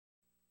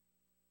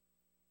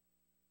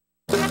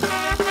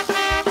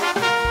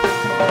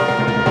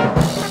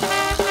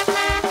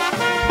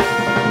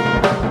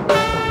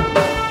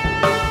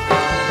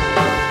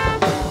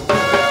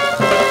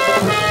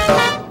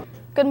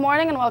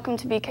morning and welcome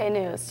to BK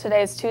News.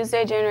 Today is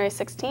Tuesday, January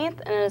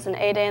 16th, and it is an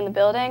A day in the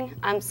building.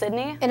 I'm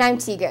Sydney. And I'm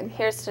Tegan.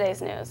 Here's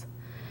today's news.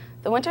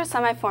 The winter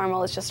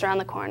semi-formal is just around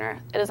the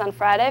corner. It is on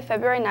Friday,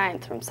 February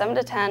 9th from 7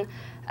 to 10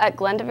 at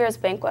Glendevere's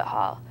Banquet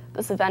Hall.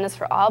 This event is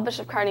for all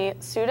Bishop Kearney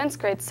students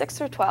grades 6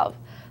 through 12.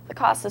 The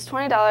cost is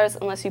 $20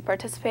 unless you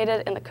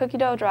participated in the cookie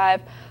dough drive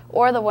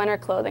or the winter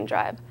clothing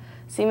drive.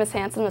 See Ms.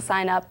 Hanson to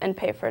sign up and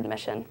pay for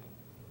admission.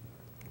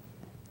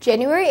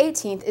 January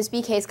 18th is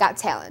BK's Got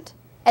Talent.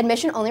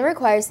 Admission only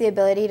requires the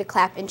ability to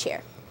clap and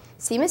cheer.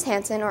 See Ms.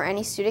 Hanson or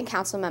any student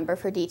council member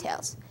for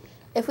details.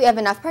 If we have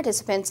enough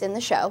participants in the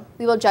show,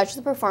 we will judge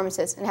the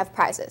performances and have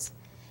prizes.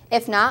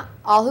 If not,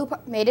 all who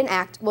made an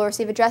act will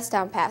receive a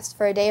dress-down pass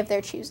for a day of their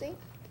choosing.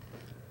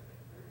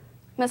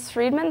 Ms.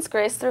 Friedman's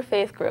Grace Through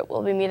Faith group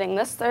will be meeting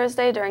this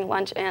Thursday during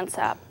lunch and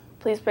SAP.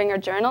 Please bring your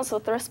journals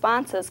with the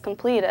responses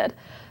completed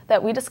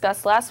that we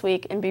discussed last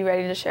week and be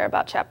ready to share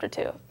about Chapter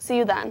 2. See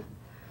you then.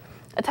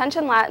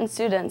 Attention Latin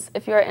students,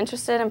 if you are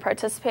interested in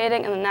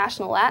participating in the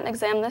National Latin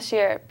exam this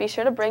year, be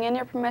sure to bring in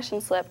your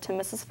permission slip to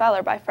Mrs.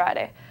 Feller by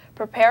Friday.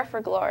 Prepare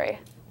for glory.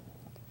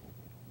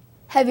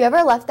 Have you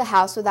ever left the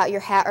house without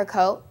your hat or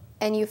coat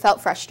and you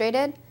felt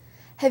frustrated?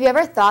 Have you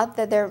ever thought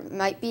that there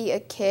might be a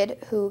kid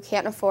who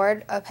can't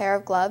afford a pair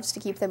of gloves to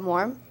keep them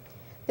warm?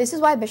 This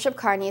is why Bishop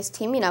Kearney is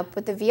teaming up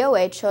with the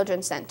VOA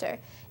Children's Center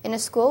in a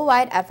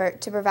school-wide effort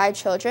to provide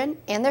children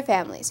and their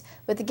families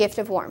with the gift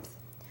of warmth.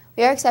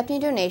 We are accepting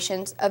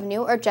donations of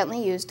new or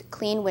gently used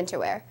clean winter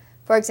wear.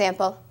 For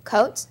example,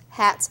 coats,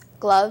 hats,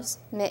 gloves,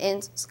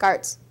 mittens,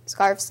 scarves,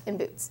 and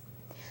boots,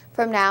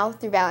 from now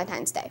through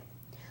Valentine's Day.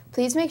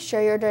 Please make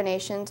sure your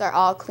donations are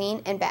all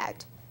clean and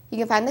bagged. You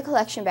can find the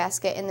collection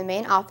basket in the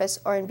main office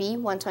or in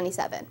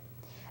B127.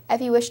 If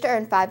you wish to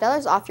earn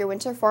 $5 off your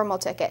winter formal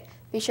ticket,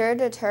 be sure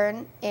to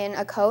turn in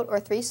a coat or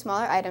 3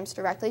 smaller items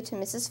directly to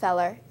Mrs.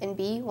 Feller in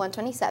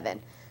B127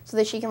 so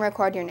that she can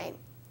record your name.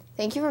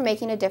 Thank you for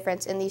making a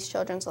difference in these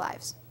children's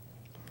lives.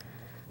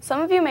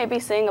 Some of you may be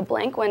seeing a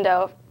blank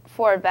window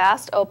for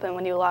Vast open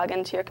when you log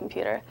into your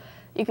computer.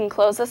 You can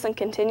close this and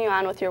continue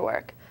on with your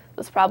work.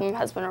 This problem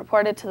has been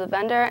reported to the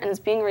vendor and is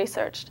being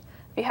researched.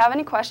 If you have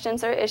any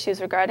questions or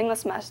issues regarding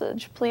this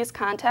message, please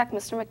contact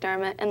Mr.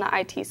 McDermott in the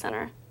IT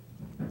Center.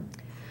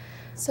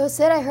 So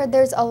Sid, I heard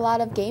there's a lot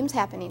of games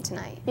happening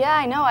tonight. Yeah,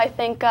 I know. I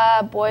think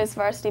boys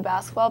varsity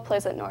basketball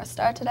plays at North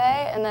Star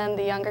today, and then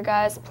the younger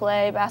guys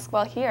play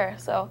basketball here.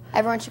 So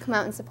everyone should come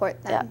out and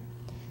support them.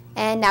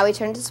 Yeah. And now we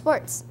turn to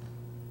sports.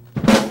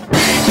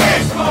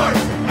 BK Sports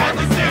and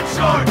the Zip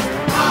Shorts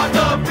on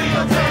the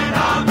fields and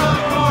on the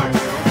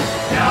courts.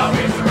 Now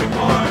here's the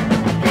report.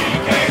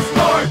 BK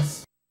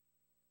Sports.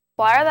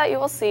 Flyer that you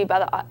will see by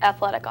the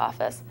athletic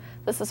office.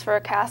 This is for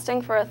a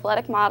casting for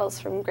athletic models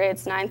from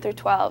grades 9 through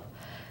 12.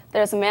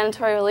 There's a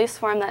mandatory release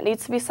form that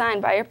needs to be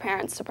signed by your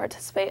parents to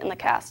participate in the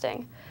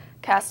casting.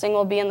 Casting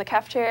will be in the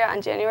cafeteria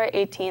on January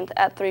 18th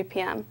at 3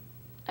 p.m.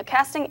 A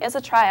casting is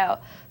a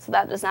tryout, so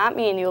that does not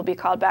mean you will be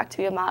called back to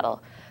be a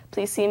model.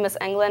 Please see Ms.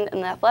 England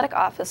in the athletic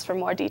office for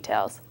more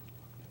details.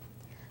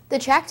 The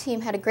track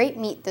team had a great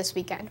meet this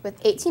weekend with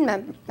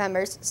 18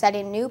 members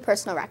setting new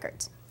personal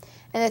records.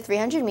 In the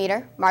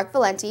 300-meter, Mark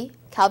Valenti,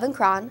 Calvin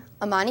Cron,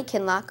 Amani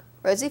Kinlock,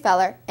 Rosie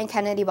Feller, and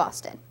Kennedy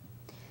Boston.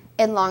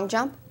 In long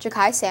jump,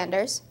 Jakai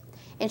Sanders.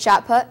 In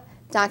shot put,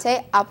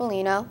 Dante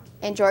Apollino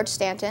and George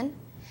Stanton.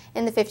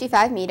 In the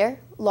 55-meter,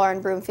 Lauren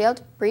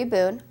Broomfield, Bree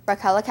Boone,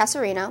 Raquel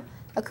Casarino,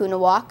 Acuna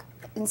Walk,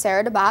 and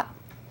Sarah DeBott.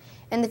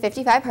 In the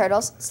 55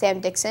 hurdles,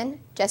 Sam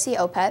Dixon, Jesse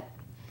Opet.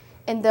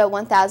 In the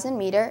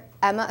 1,000-meter,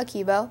 Emma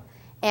Akibo.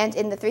 And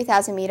in the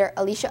 3,000-meter,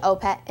 Alicia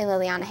Opet and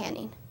Liliana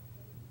Hanning.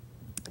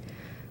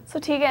 So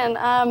Tegan,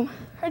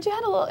 heard you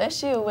had a little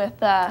issue with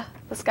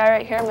this guy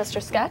right here,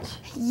 Mr. Sketch.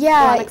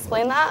 Yeah. You want to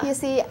explain that? You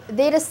see,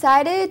 they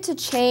decided to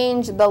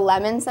change the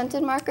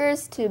lemon-scented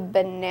markers to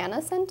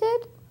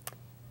banana-scented.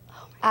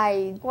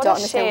 I don't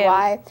understand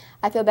why.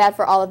 I feel bad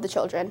for all of the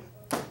children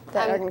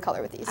that are going to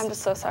color with these. I'm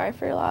just so sorry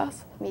for your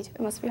loss. Me too.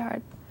 It must be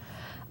hard.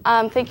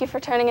 Thank you for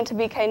turning into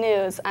BK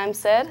News. I'm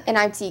Sid. And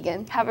I'm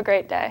Tegan. Have a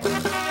great day.